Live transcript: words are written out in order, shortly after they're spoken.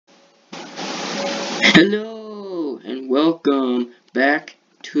Hello and welcome back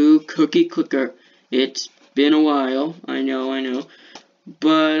to Cookie Clicker. It's been a while, I know,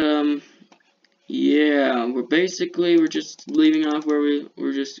 but yeah, we're just leaving off where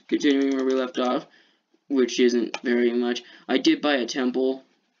we're just continuing where we left off, which isn't very much. I did buy a temple,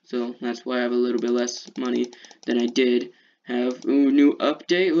 so that's why I have a little bit less money than I did have. Ooh, new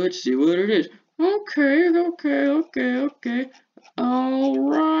update. Let's see what it is. Okay. All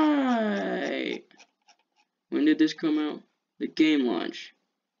right. When did this come out? The game launch.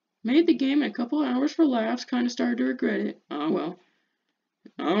 Made the game in a couple hours for laughs, kinda started to regret it. Oh well.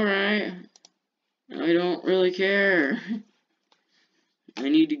 Alright. I don't really care. I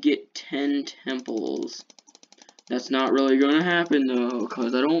need to get 10 temples. That's not really gonna happen though,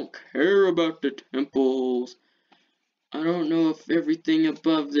 cause I don't care about the temples. I don't know if everything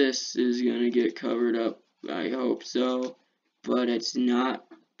above this is gonna get covered up. I hope so. But it's not.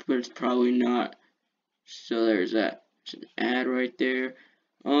 But it's probably not. So there's that. There's an ad right there.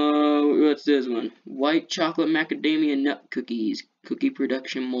 What's this one? White chocolate macadamia nut cookies. Cookie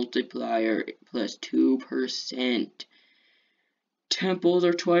production multiplier plus 2%. Temples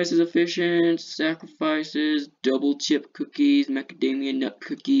are twice as efficient. Sacrifices, double chip cookies, macadamia nut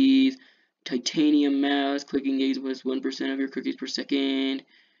cookies, titanium mouse, clicking gaze plus 1% of your cookies per second.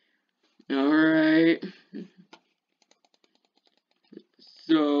 Alright.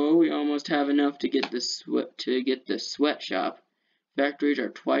 So we almost have enough to get the sweatshop. Factories are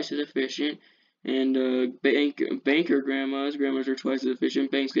twice as efficient, and banker grandmas are twice as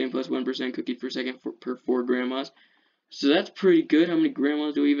efficient. Banks gain plus 1% cookies per second per 4 grandmas. So that's pretty good. How many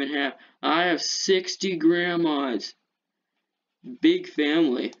grandmas do we even have? I have 60 grandmas. Big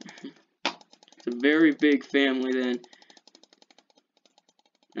family. It's a very big family then.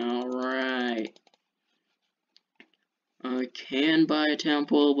 Alright. I can buy a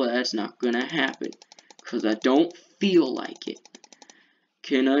temple, but that's not gonna happen. Because I don't feel like it.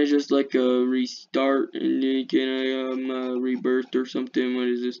 Can I just like restart and then can I rebirth or something? What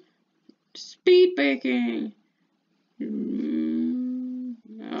is this? Speed baking.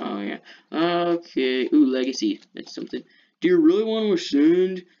 Oh yeah. Okay. Ooh, legacy. That's something. Do you really want to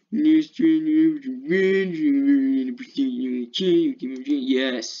ascend?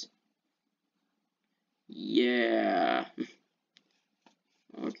 Yes. Yeah.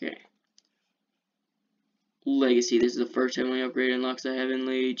 Okay. Legacy. This is the first heavenly upgrade unlocks the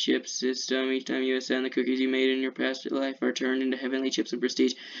heavenly chip system. Each time you ascend, the cookies you made in your past life are turned into heavenly chips of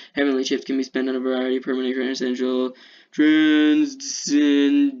prestige. Heavenly chips can be spent on a variety of permanent,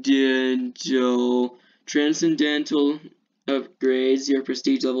 transcendental upgrades. Your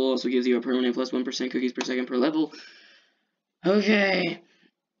prestige level also gives you a permanent plus 1% cookies per second per level. Okay.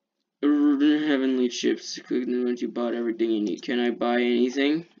 Heavenly chips. Once you bought everything you need. Can I buy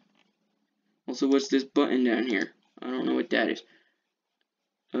anything? Also, what's this button down here? I don't know what that is.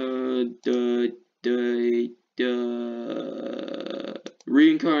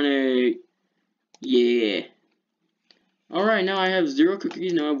 Reincarnate. Yeah. Alright, now I have 0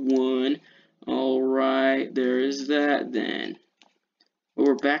 cookies, now I have 1. Alright, there is that then. But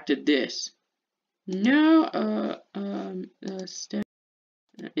we're back to this. No, step,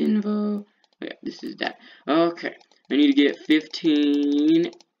 info. Oh, yeah, this is that. Okay, I need to get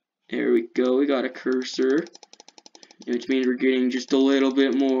 15. There we go, we got a cursor, which means we're getting just a little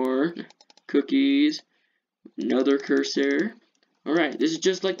bit more cookies. Another cursor. Alright, this is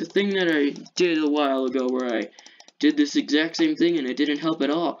just like the thing that I did a while ago where I did this exact same thing and it didn't help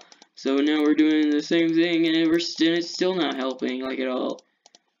at all. So now we're doing the same thing and it's still not helping like at all.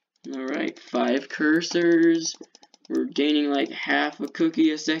 Alright, 5 cursors. We're gaining like half a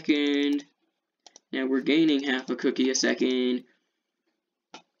cookie a second. Now we're gaining half a cookie a second.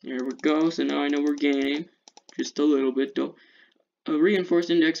 There we go, so now I know we're gaining. Just a little bit though. A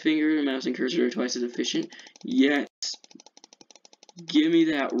reinforced index finger, mouse, and cursor are twice as efficient. Yes. Give me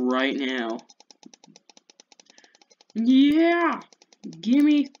that right now. Yeah!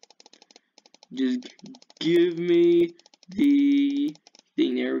 Just give me the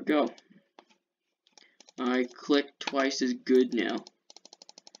thing. There we go. I click twice as good now.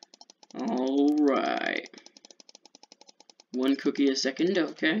 Alright. 1 cookie a second,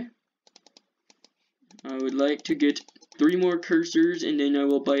 okay. I would like to get 3 more cursors and then I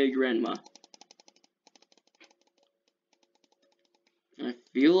will buy a grandma. I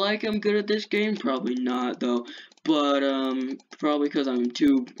feel like I'm good at this game, probably not though. But probably because I'm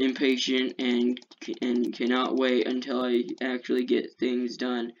too impatient and cannot wait until I actually get things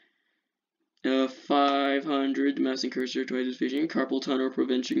done. 500, the mouse and cursor twice as efficient. Carpal tunnel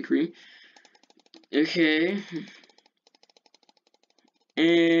prevention cream. Okay.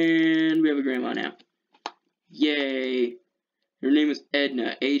 And we have a grandma now. Yay! Her name is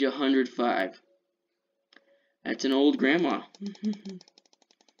Edna, age 105. That's an old grandma.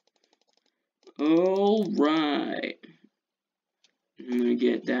 Alright. I'm gonna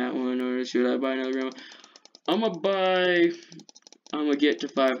get that one, or should I buy another grandma? I'm gonna get to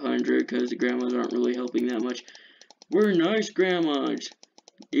 500, because the grandmas aren't really helping that much. We're nice grandmas,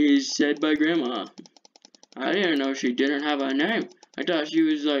 is said by grandma. I didn't know she didn't have a name. I thought she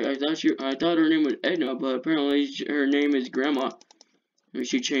was like, I thought her name was Edna, but apparently her name is Grandma. Maybe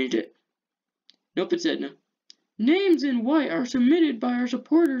she changed it. Nope, it's Edna. Names in white are submitted by our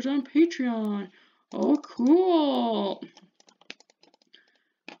supporters on Patreon. Oh, cool.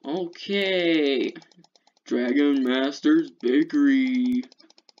 Okay. Dragon Master's Bakery.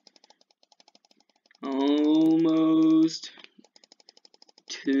 Almost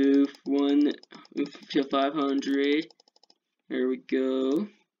to 500. There we go.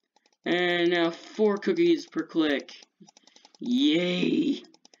 And now 4 cookies per click. Yay!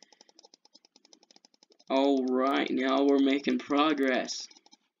 Alright, now we're making progress.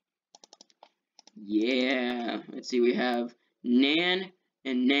 Yeah. Let's see, we have Nan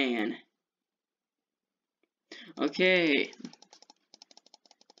and Nan. Okay.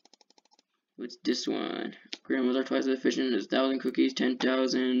 What's this one? Grandmas are twice as efficient as 1,000 cookies,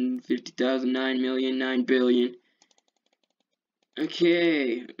 10,000, 50,000, 9 million, 9 billion.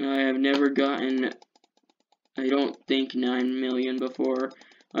 Okay, I have never gotten, I don't think 9 million before.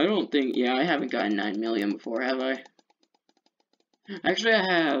 Yeah, I haven't gotten 9 million before, have I? Actually,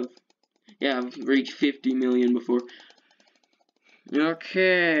 I have. Yeah, I've reached 50 million before.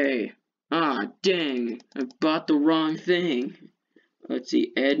 Okay. Ah, dang, I bought the wrong thing. Let's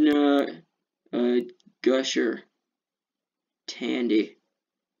see, Edna, Gusher, Tandy.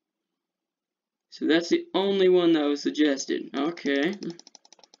 So that's the only one that was suggested. Okay.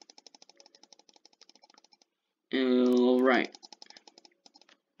 Alright.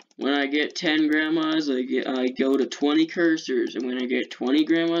 When I get 10 grandmas, I go to 20 cursors. And when I get 20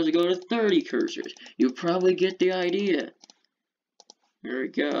 grandmas, I go to 30 cursors. You probably get the idea. There we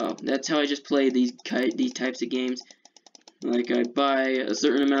go. That's how I just play these types of games. Like, I buy a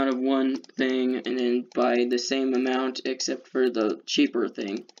certain amount of one thing, and then buy the same amount except for the cheaper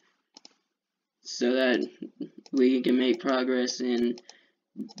thing. So that we can make progress in,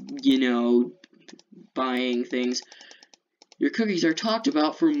 you know, buying things. Your cookies are talked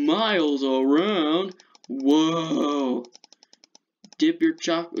about for miles around. Whoa! Dip your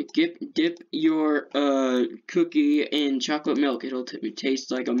cookie in chocolate milk. It'll taste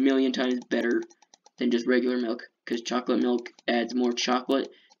like 1,000,000 times better than just regular milk, because chocolate milk adds more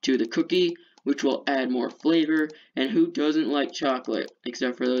chocolate to the cookie, which will add more flavor. And who doesn't like chocolate,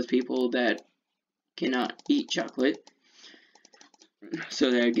 except for those people that cannot eat chocolate? So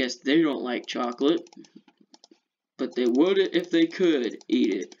I guess they don't like chocolate. But they would if they could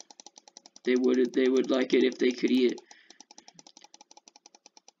eat it. They would like it if they could eat it.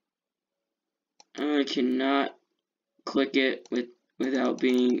 I cannot click it without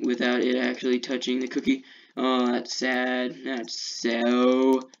it actually touching the cookie. Oh, that's sad. That's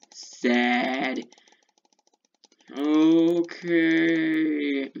so sad.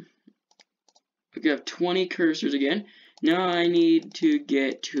 Okay. We have 20 cursors again. Now I need to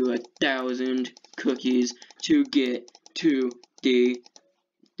get to 1,000 cookies to get to the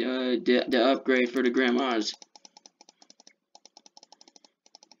upgrade for the grandmas.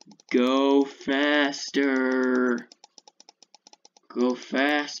 Go faster. Go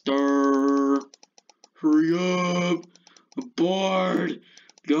faster. Hurry up. I'm bored.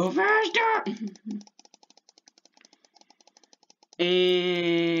 Go faster.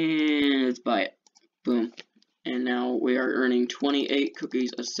 And let's buy it. Boom. And now we are earning 28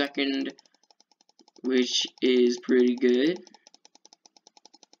 cookies a second, which is pretty good.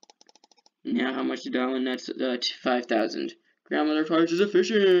 Now, how much did that one? That's 5,000. Grandmother twice as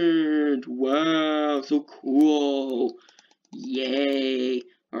efficient. Wow, so cool. Yay.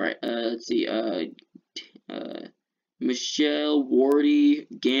 Alright, let's see. Michelle, Wardy,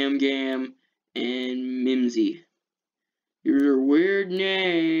 Gam Gam, and Mimsy. These are weird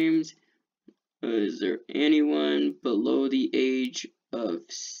names. Is there anyone below the age of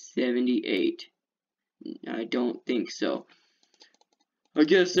 78? I don't think so. I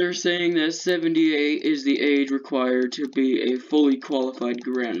guess they're saying that 78 is the age required to be a fully qualified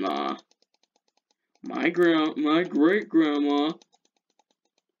grandma. My great-grandma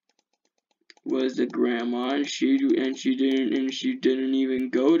was a grandma, and she didn't even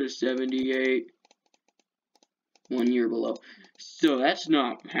go to 78. 1 year below. So that's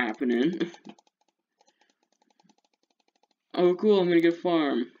not happening. Oh, cool, I'm gonna get a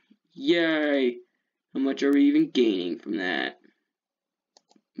farm. Yay. How much are we even gaining from that?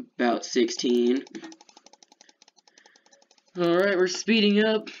 About 16. Alright, we're speeding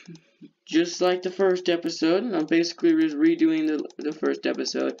up. Just like the first episode. I'm basically just redoing the first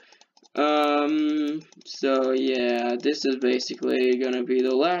episode. So yeah, this is basically gonna be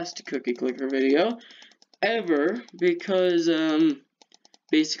the last cookie clicker video ever, because,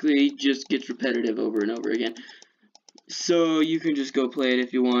 basically it just gets repetitive over and over again. So you can just go play it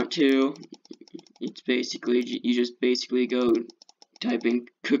if you want to. It's basically, you just basically go type in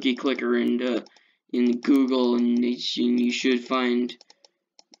cookie clicker in Google, and you should find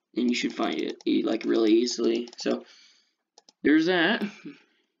it like really easily. So there's that.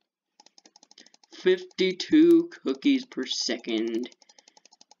 52 cookies per second.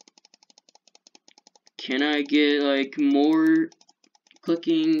 Can I get like more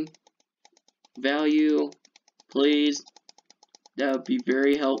clicking value, please? That would be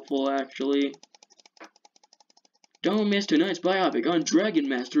very helpful, actually. Don't miss tonight's biopic on Dragon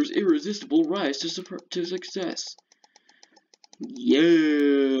Master's irresistible rise to success.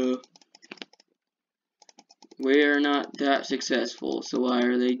 Yeah. We're not that successful, so why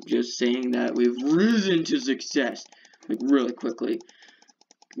are they just saying that we've risen to success, like, really quickly?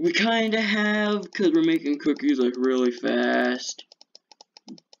 We kinda have, because we're making cookies, like, really fast,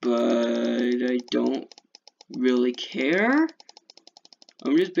 but I don't really care.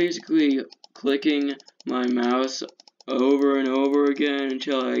 I'm just basically clicking my mouse over and over again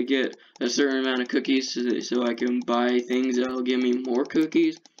until I get a certain amount of cookies so I can buy things that'll give me more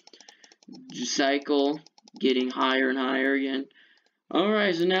cookies. Just cycle, getting higher and higher again.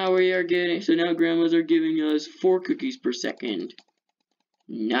 Alright, so now now grandmas are giving us 4 cookies per second.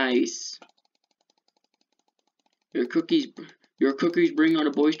 Nice. Your cookies bring all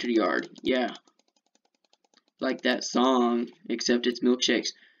the boys to the yard. Yeah. Like that song, except it's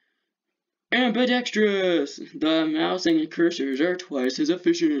milkshakes. Ambidextrous! The mouse and cursors are twice as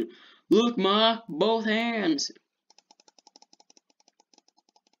efficient. Look, Ma, both hands.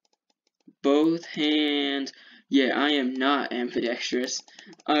 Both hands. Yeah, I am not ambidextrous.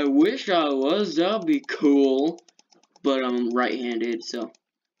 I wish I was, that'd be cool. But I'm right-handed, so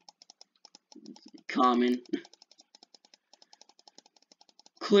common.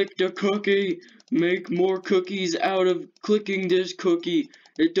 Click the cookie. Make more cookies out of clicking this cookie.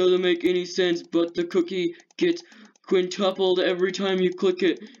 It doesn't make any sense, but the cookie gets quintupled every time you click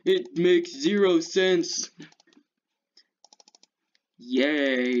it. It makes 0 sense.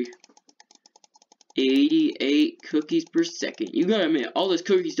 Yay. 88 cookies per second. You gotta admit, all this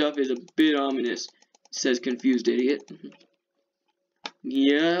cookie stuff is a bit ominous, says Confused Idiot.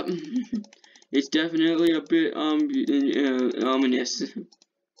 Yep. It's definitely a bit ominous.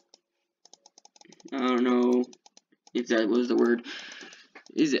 I don't know if that was the word.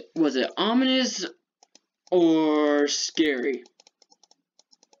 Was it ominous or scary?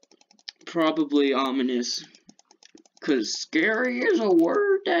 Probably ominous. Because scary is a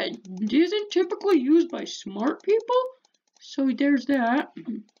word that isn't typically used by smart people. So there's that.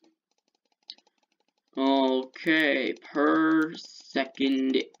 Okay, per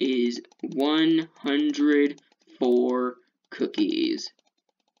second is 104 cookies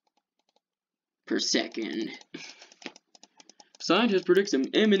per second. Scientist predicts an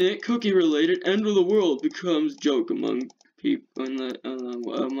imminent cookie-related end of the world becomes joke among people.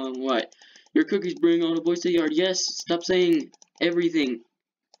 Among what? Your cookies bring all the boys to the yard. Yes, stop saying everything.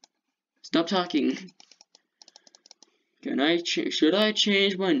 Stop talking. Should I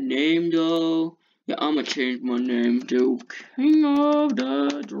change my name though? Yeah, I'm gonna change my name to King of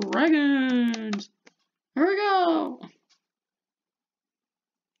the Dragons. Here we go.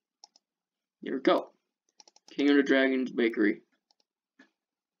 Here we go. King of the Dragons Bakery.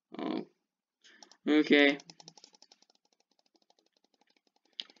 Oh. Okay.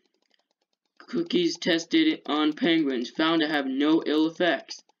 Cookies tested on penguins found to have no ill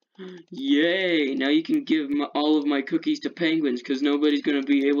effects. Yay! Now you can give all of my cookies to penguins because nobody's gonna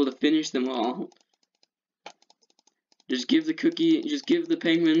be able to finish them all. Just give the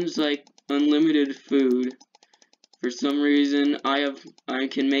penguins like unlimited food. For some reason, I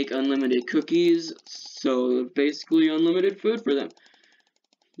can make unlimited cookies, so basically unlimited food for them.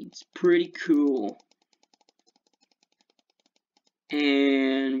 It's pretty cool.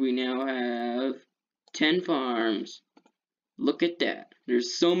 And we now have 10 farms. Look at that.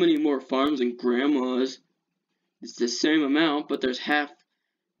 There's so many more farms than grandma's. It's the same amount, but there's half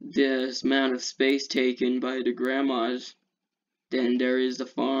this amount of space taken by the grandmas than there is the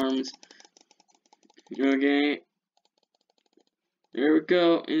farms. Okay. There we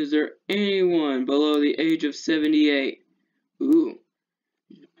go. Is there anyone below the age of 78? Ooh.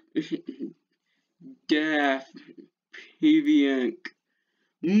 Daff Piviank,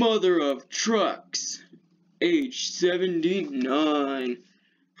 mother of trucks, age 79.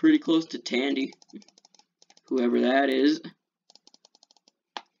 Pretty close to Tandy, whoever that is.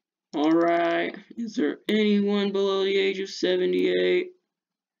 Alright, is there anyone below the age of 78?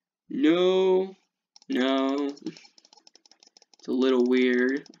 No. It's a little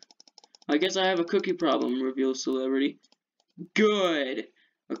weird. I guess I have a cookie problem, reveal celebrity. Good!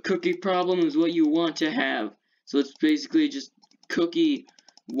 A cookie problem is what you want to have. So it's basically just cookie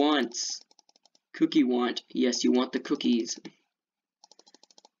wants. Cookie want. Yes, you want the cookies.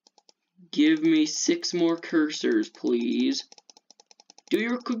 Give me 6 more cursors, please. Do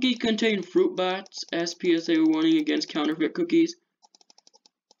your cookies contain fruit bats? SPSA warning against counterfeit cookies.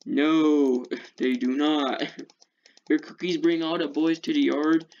 No, they do not. Your cookies bring all the boys to the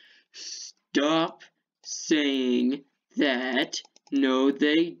yard. Stop saying that. No,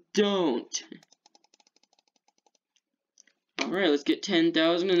 they don't. Alright, let's get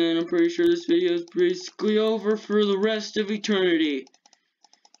 10,000 and then I'm pretty sure this video is basically over for the rest of eternity.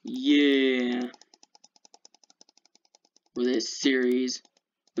 Yeah. For this series.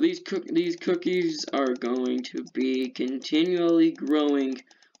 But these cookies are going to be continually growing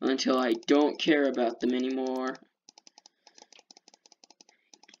until I don't care about them anymore.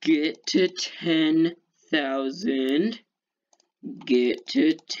 Get to 10,000. Get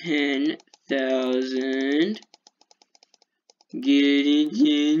to 10,000. Get it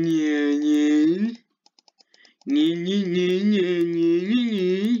 10,000.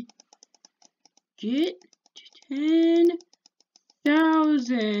 Get to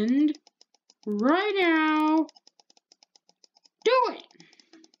 10,000 right now. Do it.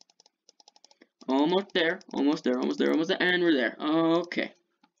 Almost there, almost there, and we're there. Okay.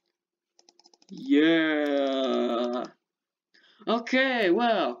 Yeah. Okay,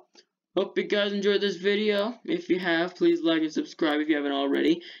 well, hope you guys enjoyed this video. If you have, please like and subscribe if you haven't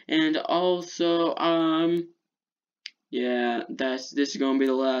already. And also, yeah, this is gonna be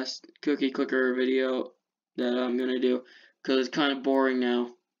the last cookie clicker video that I'm gonna do, because it's kind of boring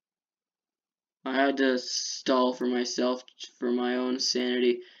now. I had to stall for myself, for my own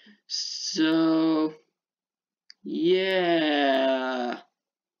sanity. So, yeah.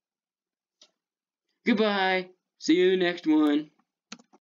 Goodbye. See you next one.